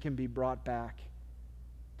Jesus they can be brought back,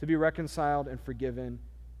 to be reconciled and forgiven,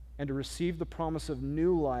 and to receive the promise of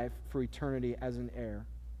new life for eternity as an heir.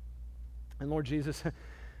 And Lord Jesus,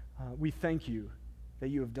 we thank you that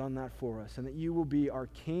you have done that for us, and that you will be our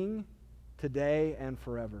King today and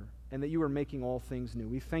forever, and that you are making all things new.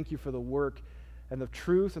 We thank you for the work and the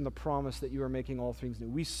truth and the promise that you are making all things new.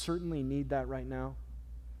 We certainly need that right now.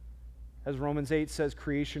 As Romans 8 says,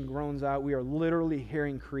 creation groans out. We are literally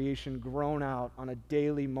hearing creation groan out on a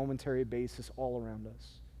daily, momentary basis all around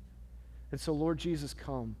us. And so, Lord Jesus,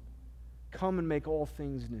 come. Come and make all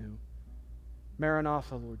things new.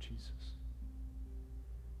 Maranatha, Lord Jesus.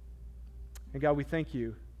 And God, we thank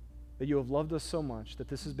you that you have loved us so much, that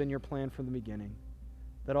this has been your plan from the beginning.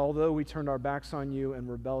 That although we turned our backs on you and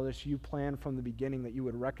rebellious, you planned from the beginning that you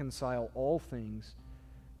would reconcile all things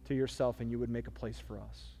to yourself and you would make a place for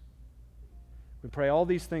us. We pray all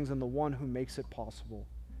these things in the one who makes it possible.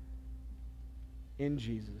 In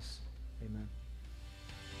Jesus, amen.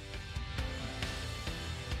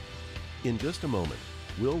 In just a moment,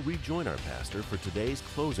 we'll rejoin our pastor for today's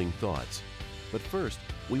closing thoughts. But first,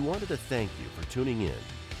 we wanted to thank you for tuning in.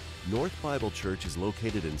 North Bible Church is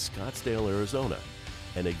located in Scottsdale, Arizona,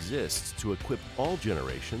 and exists to equip all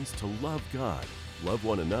generations to love God, love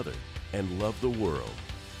one another, and love the world.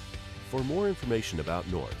 For more information about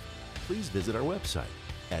North, please visit our website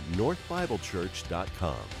at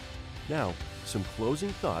northbiblechurch.com. Now, some closing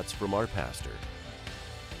thoughts from our pastor.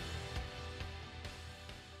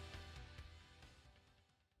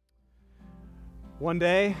 One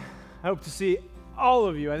day, I hope to see all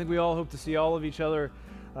of you. I think we all hope to see all of each other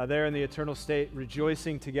there in the eternal state,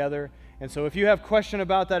 rejoicing together. And so if you have a question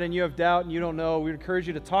about that and you have doubt and you don't know, we encourage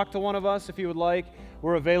you to talk to one of us if you would like.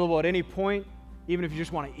 We're available at any point, even if you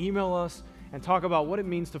just want to email us and talk about what it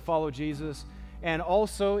means to follow Jesus. And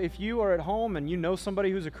also, if you are at home and you know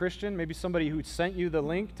somebody who's a Christian, maybe somebody who sent you the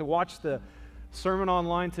link to watch the sermon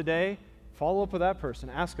online today, follow up with that person.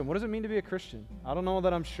 Ask them, what does it mean to be a Christian? I don't know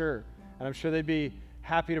that I'm sure. And I'm sure they'd be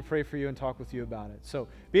happy to pray for you and talk with you about it. So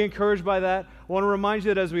be encouraged by that. I want to remind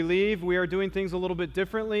you that as we leave, we are doing things a little bit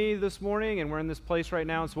differently this morning, and we're in this place right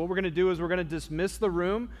now. And so what we're going to do is we're going to dismiss the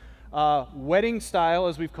room, wedding style,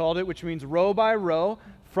 as we've called it, which means row by row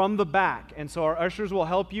from the back. And so our ushers will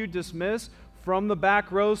help you dismiss from the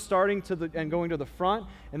back row, starting to and going to the front.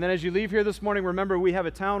 And then as you leave here this morning, remember we have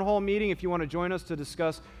a town hall meeting if you want to join us to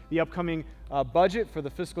discuss the upcoming budget for the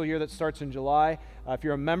fiscal year that starts in July. If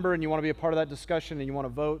you're a member and you want to be a part of that discussion and you want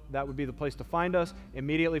to vote, that would be the place to find us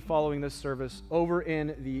immediately following this service over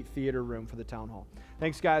in the theater room for the town hall.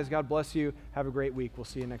 Thanks, guys. God bless you. Have a great week. We'll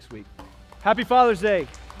see you next week. Happy Father's Day.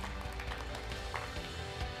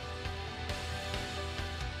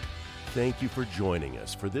 Thank you for joining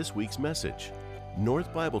us for this week's message.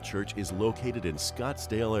 North Bible Church is located in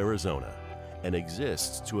Scottsdale, Arizona, and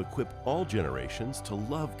exists to equip all generations to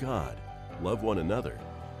love God, love one another,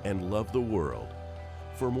 and love the world.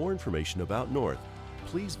 For more information about North,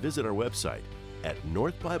 please visit our website at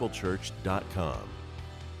northbiblechurch.com.